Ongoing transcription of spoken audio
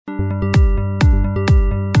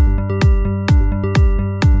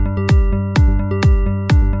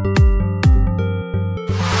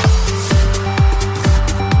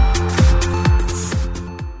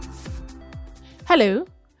Hello,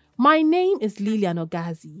 my name is Lilian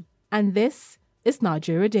Ogazi, and this is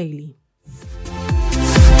Nigeria Daily.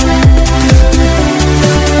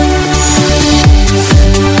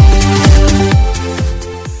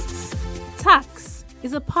 Tax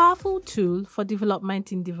is a powerful tool for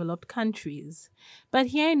development in developed countries, but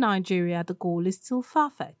here in Nigeria, the goal is still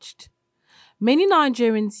far-fetched. Many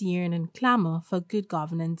Nigerians yearn and clamor for good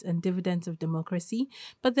governance and dividends of democracy,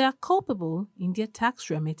 but they are culpable in their tax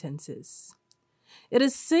remittances. It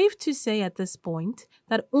is safe to say at this point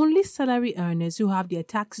that only salary earners who have their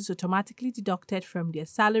taxes automatically deducted from their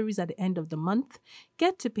salaries at the end of the month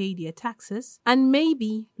get to pay their taxes, and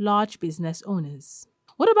maybe large business owners.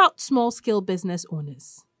 What about small-scale business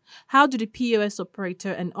owners? How do the POS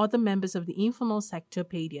operator and other members of the informal sector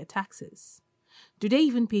pay their taxes? Do they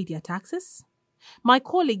even pay their taxes? My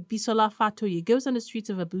colleague Bisola Fatoye goes on the streets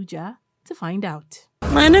of Abuja to find out.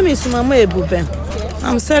 My name is Mama Ebube.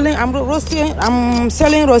 I'm selling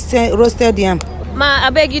roasted yam. Ma, I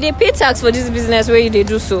beg you, they pay tax for this business where you they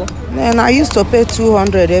do so. And I used to pay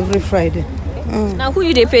 200 every Friday. Now who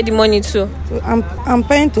you they pay the money to? I'm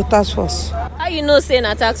paying to task force. How you know saying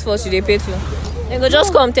a tax force you they pay to? They go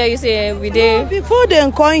just come tell you say we dey. Before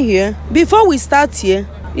they come here, before we start here,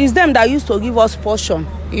 it's them that used to give us portion.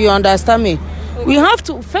 You understand me? We have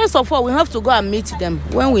to, first of all, we have to go and meet them.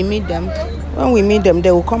 When we meet them,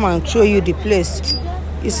 they will come and show you the place.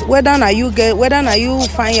 It's whether you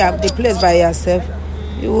find the place by yourself,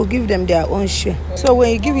 you will give them their own share. So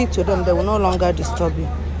when you give it to them, they will no longer disturb you.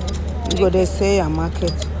 You go they say a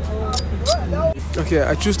market. Okay,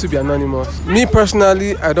 I choose to be anonymous. Me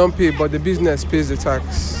personally, I don't pay, but the business pays the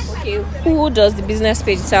tax. Okay, who does the business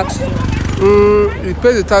pay the tax to? It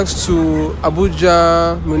pays the tax to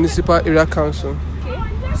Abuja Municipal Area Council.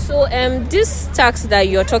 Okay. So this tax that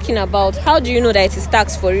you're talking about, how do you know that it is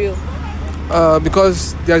tax for you?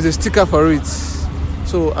 Because there's a sticker for it.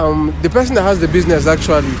 So the person that has the business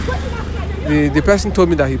actually, the person told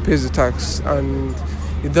me that he pays the tax, and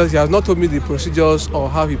he has not told me the procedures or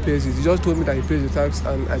how he pays it. He just told me that he pays the tax,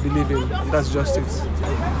 and I believe him. That's just it. Is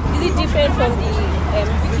it different from the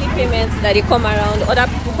weekly payments that they come around, other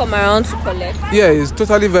people come around to collect? Yeah, it's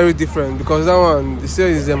totally very different, because that one, they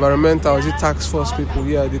say is environmental, is it tax force people?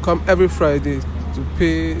 Yeah, they come every Friday to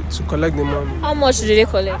pay, to collect the money. How much do they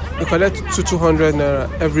collect? They collect 200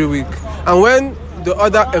 naira every week. And when the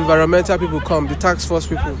other environmental people come, the tax force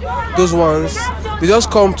people, those ones, they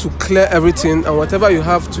just come to clear everything, and whatever you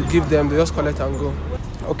have to give them, they just collect and go.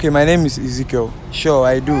 Okay, my name is Ezekiel. Sure,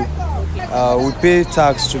 I do. We pay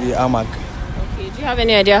tax to the AMAC. Okay, do you have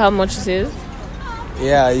any idea how much it is?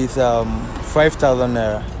 Yeah, it's 5,000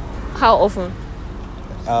 naira. How often?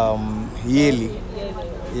 Yearly.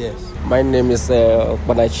 Yes. My name is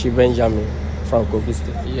Banachi Benjamin from Kogi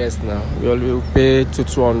State. Yes, now we will pay to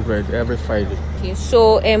 200 every Friday. Okay,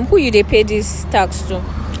 so who you they pay this tax to?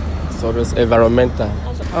 So it's environmental.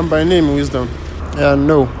 I'm by name Wisdom.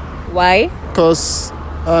 No. Why? Because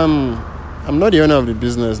I'm not the owner of the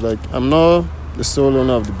business. Like, I'm not the sole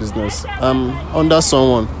owner of the business. I'm under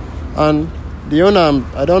someone, and the owner,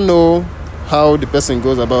 I don't know how the person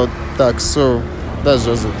goes about tax. So that's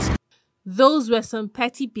just it. Those were some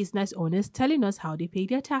petty business owners telling us how they pay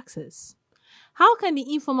their taxes. How can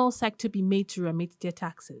the informal sector be made to remit their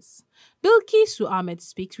taxes? Bilkisu Ahmed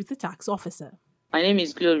speaks with the tax officer. My name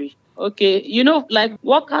is Glory. Okay, like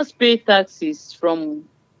workers pay taxes from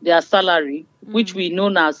their salary, which we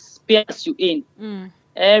know as pay as you earn.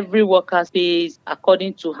 Every worker pays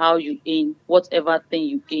according to how you earn, whatever thing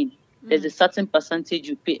you earn. There's a certain percentage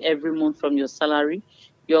you pay every month from your salary.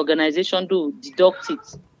 Your organization do deduct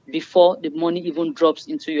it before the money even drops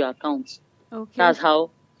into your account. Okay. That's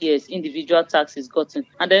how, individual tax is gotten.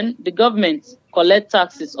 And then the government collect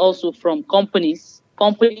taxes also from companies,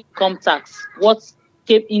 company income tax, what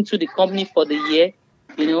came into the company for the year,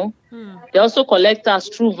 They also collect tax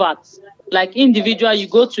through VAT. Like individual, you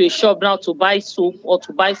go to a shop now to buy soap or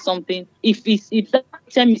to buy something. If that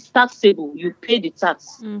item is taxable, you pay the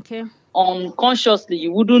tax. Okay. Unconsciously,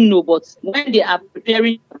 you wouldn't know, but when they are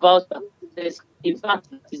preparing about that, there's a VAT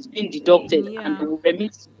that is being deducted and they will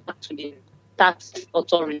remit back to the tax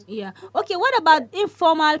authority. Yeah. Okay, what about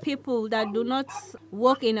informal people that do not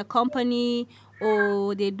work in a company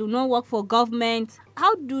or they do not work for government?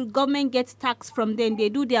 How do government get tax from them? They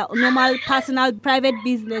do their normal, personal, private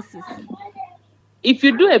businesses. If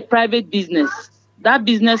you do a private business, that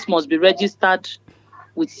business must be registered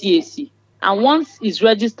with CAC. And once it's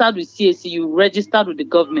registered with CAC, you register with the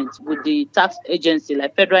government, with the tax agency,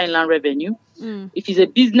 like Federal Inland Revenue. If it's a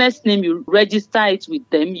business name, you register it with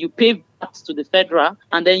them, you pay tax to the federal,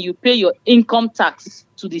 and then you pay your income tax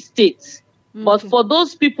to the state. But for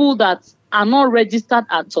those people that are not registered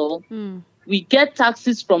at all, we get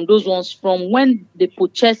taxes from those ones from when they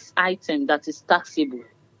purchase item that is taxable.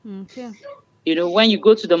 Okay. You know, when you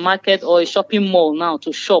go to the market or a shopping mall now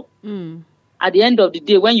to shop, at the end of the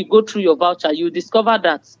day, when you go through your voucher, you discover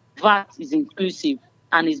that VAT is inclusive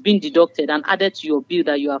and is being deducted and added to your bill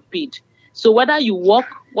that you have paid. So whether you work,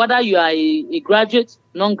 whether you are a graduate,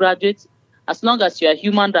 non-graduate, as long as you are a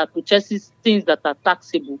human that purchases things that are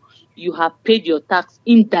taxable, you have paid your tax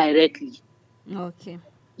indirectly. Okay.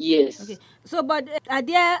 Yes. Okay. So, but are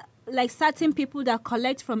there like certain people that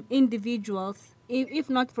collect from individuals, if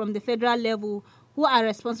not from the federal level, who are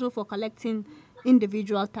responsible for collecting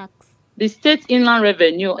individual tax? The state inland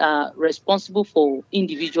revenue are responsible for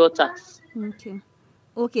individual tax. Okay.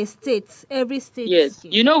 Okay, states. Every state. Yes. Okay.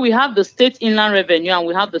 You know, we have the state inland revenue and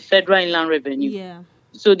we have the federal inland revenue. Yeah.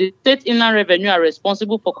 So the state inland revenue are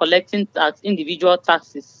responsible for collecting individual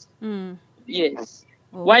taxes. Yes.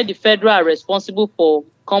 Okay. While the federal are responsible for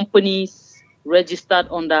companies registered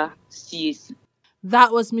under CAC.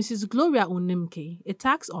 That was Mrs. Gloria Onimke, a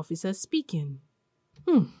tax officer speaking.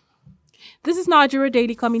 This is Nigeria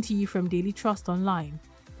Daily coming to you from Daily Trust Online.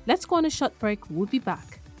 Let's go on a short break. We'll be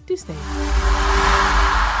back. Do stay.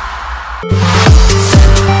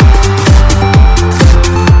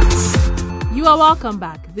 You are welcome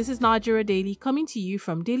back. This is Nigeria Daily coming to you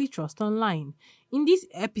from Daily Trust Online. In this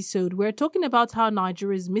episode, we're talking about how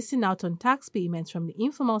Nigeria is missing out on tax payments from the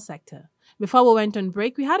informal sector. Before we went on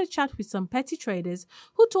break, we had a chat with some petty traders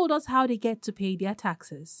who told us how they get to pay their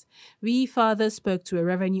taxes. We further spoke to a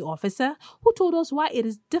revenue officer who told us why it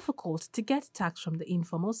is difficult to get tax from the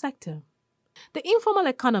informal sector. The informal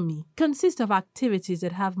economy consists of activities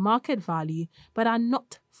that have market value but are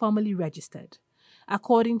not formally registered.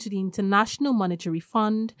 According to the International Monetary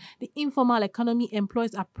Fund, the informal economy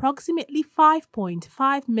employs approximately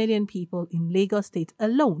 5.5 million people in Lagos State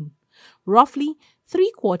alone, roughly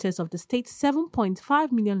 3/4 of the state's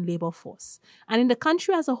 7.5 million labor force. And in the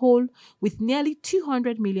country as a whole, with nearly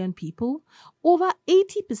 200 million people, over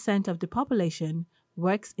 80% of the population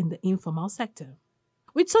works in the informal sector.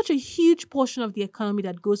 With such a huge portion of the economy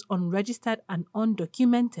that goes unregistered and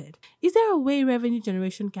undocumented, is there a way revenue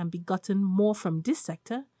generation can be gotten more from this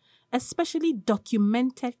sector, especially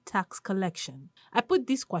documented tax collection? I put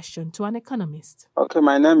this question to an economist. Okay,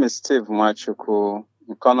 my name is Steve Machuku,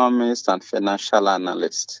 economist and financial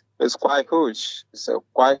analyst. It's quite huge. It's a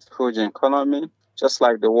quite huge economy, just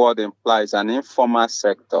like the word implies, an informal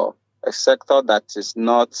sector. A sector that is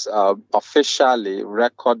not officially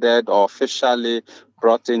recorded or officially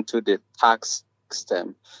brought into the tax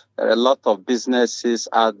system. There are a lot of businesses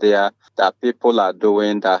out there that people are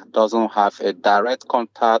doing that doesn't have a direct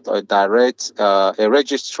contact or a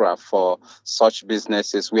registrar for such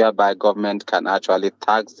businesses, whereby government can actually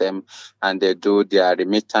tax them and they do their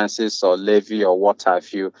remittances or levy or what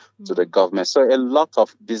have you to the government. So a lot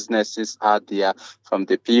of businesses out there, from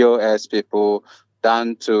the POS people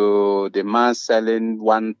down to the man selling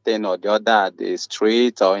one thing or the other at the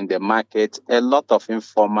street or in the market, a lot of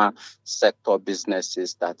informal sector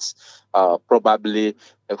businesses that's probably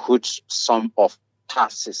a huge sum of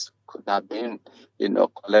taxes could have been,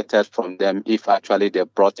 collected from them if actually they're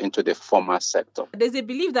brought into the formal sector. There's a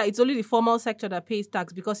belief that it's only the formal sector that pays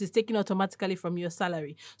tax because it's taken automatically from your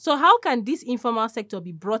salary. So how can this informal sector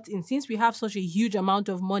be brought in since we have such a huge amount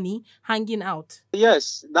of money hanging out?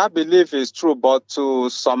 Yes, that belief is true, but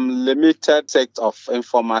to some limited set of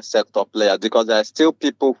informal sector players, because there are still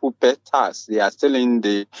people who pay tax. They are still in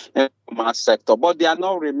the informal sector, but they are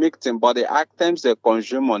not remitting, but the items they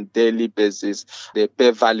consume on daily basis, they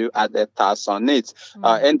pay value-added tax on it.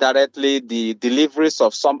 Indirectly, the deliveries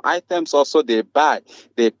of some items also they buy,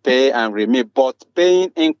 they pay and remit. But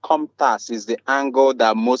paying income tax is the angle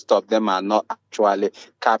that most of them are not actually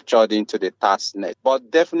captured into the tax net.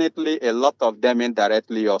 But definitely a lot of them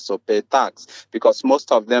indirectly also pay tax because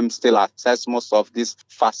most of them still access most of these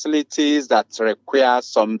facilities that require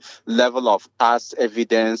some level of tax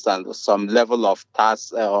evidence and some level of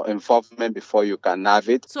tax involvement before you can have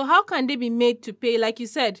it. So how can they be made to pay? Like you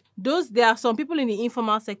said, there are some people in the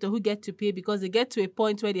informal sector who get to pay because they get to a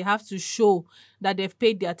point where they have to show that they've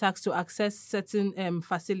paid their tax to access certain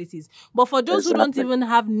facilities. But for those who don't even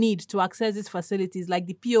have need to access these facilities, like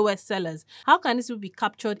the POS sellers, how can this be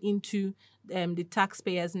captured into the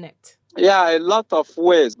taxpayers' net? Yeah, a lot of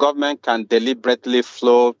ways government can deliberately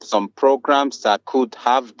float some programs that could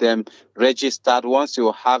have them registered. Once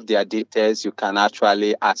you have their details, you can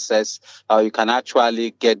actually access, or you can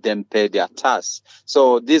actually get them pay their tax.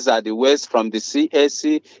 So these are the ways from the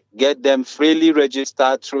CAC. get them freely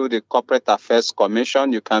registered through the Corporate Affairs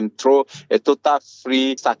Commission. You can throw a total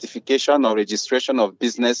free certification or registration of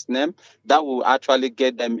business name that will actually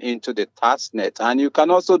get them into the tax net. And you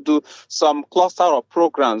can also do some cluster of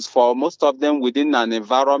programs for most of them within an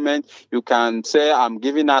environment. You can say, I'm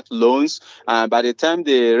giving out loans. By the time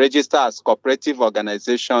they register as cooperative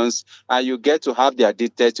organizations, you get to have their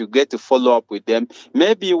details, you get to follow up with them.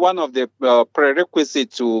 Maybe one of the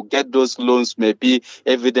prerequisites to get those loans may be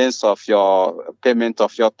evidence of your payment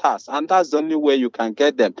of your tax. And that's the only way you can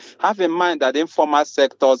get them. Have in mind that informal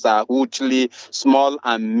sectors are hugely small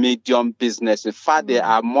and medium business. In fact, they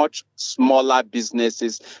are much smaller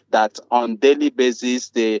businesses that on daily basis,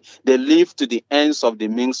 they live to the ends of the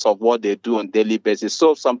means of what they do on daily basis.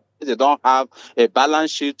 So some they don't have a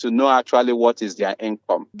balance sheet to know actually what is their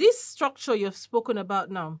income. This structure you've spoken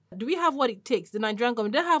about now, do we have what it takes? The Nigerian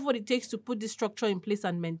government, do they have what it takes to put this structure in place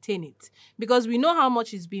and maintain it? Because we know how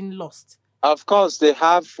much is being lost. Of course, they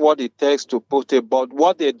have what it takes to put it, but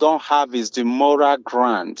what they don't have is the moral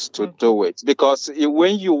ground to do it. Because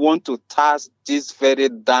when you want to task these very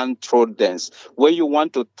downtrodden, when you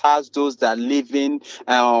want to task those that live in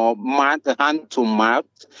hand to mouth,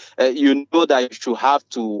 you know that you should have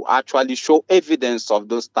to actually show evidence of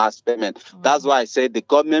those tax payments. That's why I say the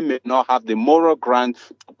government may not have the moral ground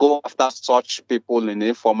to go after such people in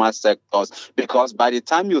informal sectors, because by the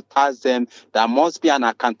time you tax them, there must be an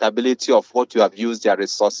accountability of what you have used their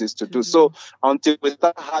resources to do. So until we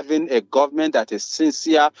start having a government that is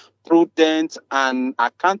sincere, prudent, and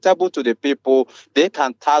accountable to the people, they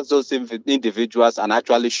can tax those individuals and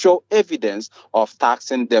actually show evidence of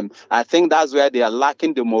taxing them. I think that's where they are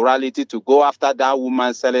lacking the morality to go after that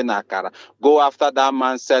woman selling akara, go after that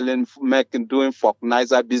man doing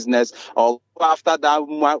vulcanizer business, or go after that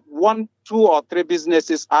one, 2, or 3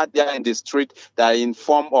 businesses out there in the street that are in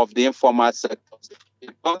form of the informal sector.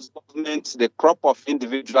 Because government, the crop of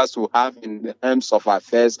individuals who have in the terms of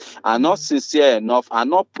affairs are not sincere enough, are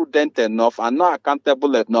not prudent enough, are not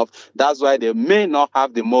accountable enough. That's why they may not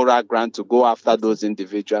have the moral ground to go after those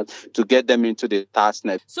individuals to get them into the tax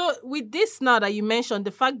net. So with this now that you mentioned, the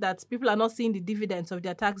fact that people are not seeing the dividends of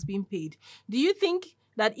their tax being paid, do you think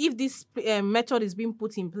that if this method is being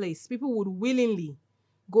put in place, people would willingly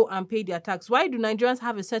go and pay their tax? Why do Nigerians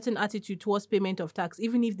have a certain attitude towards payment of tax,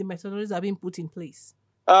 even if the methodologies are being put in place?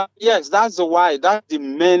 Yes, that's why. That's the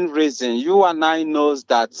main reason. You and I knows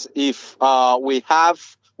that if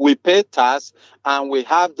we pay tax and we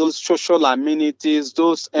have those social amenities,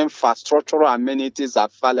 those infrastructural amenities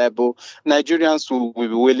available, Nigerians will be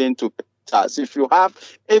willing to pay tax. If you have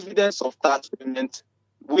evidence of tax payment,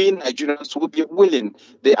 we Nigerians will be willing.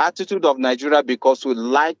 The attitude of Nigeria, because we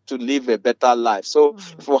like to live a better life. So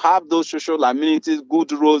if we have those social amenities,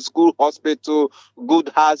 good roads, good hospital,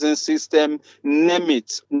 good housing system, name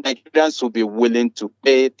it, Nigerians will be willing to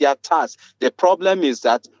pay their tax. The problem is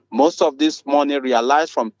that most of this money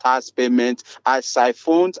realized from tax payments are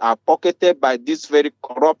siphoned, are pocketed by these very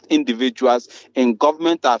corrupt individuals in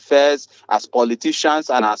government affairs, as politicians,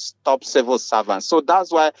 and as top civil servants. So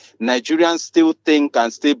that's why Nigerians still think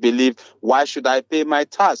and still believe, why should I pay my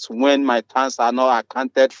tax when my taxes are not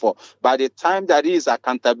accounted for? By the time there is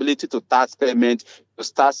accountability to tax payment, you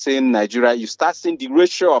start seeing Nigeria, you start seeing the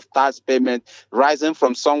ratio of tax payment rising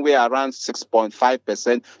from somewhere around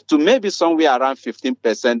 6.5% to maybe somewhere around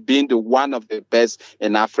 15%, being the one of the best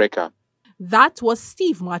in Africa. That was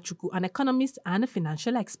Steve Nwachukwu, an economist and a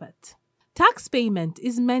financial expert. Tax payment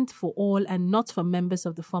is meant for all and not for members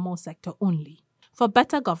of the formal sector only. For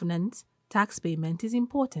better governance, tax payment is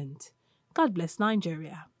important. God bless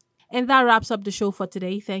Nigeria. And that wraps up the show for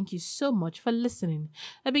today. Thank you so much for listening.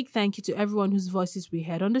 A big thank you to everyone whose voices we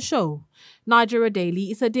heard on the show. Nigeria Daily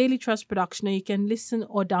is a Daily Trust production, and you can listen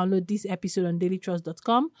or download this episode on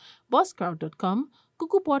dailytrust.com, buzzsprout.com,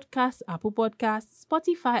 Google Podcasts, Apple Podcasts,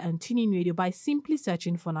 Spotify, and TuneIn Radio by simply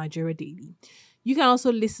searching for Nigeria Daily. You can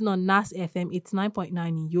also listen on NAS FM 89.9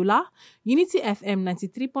 in Yola, Unity FM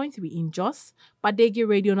 93.3 in Jos, Badegi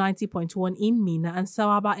Radio 90.1 in Mina, and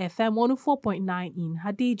Sawaba FM 104.9 in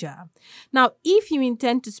Hadija. Now, if you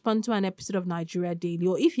intend to sponsor an episode of Nigeria Daily,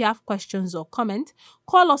 or if you have questions or comments,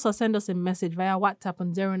 call us or send us a message via WhatsApp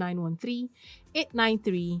on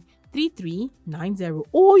 0913-893-3390,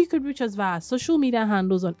 or you could reach us via social media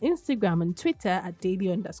handles on Instagram and Twitter at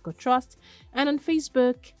daily_trust, and on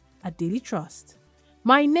Facebook at Daily Trust.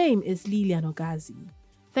 My name is Lilian Ogazi.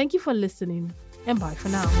 Thank you for listening, and bye for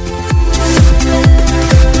now.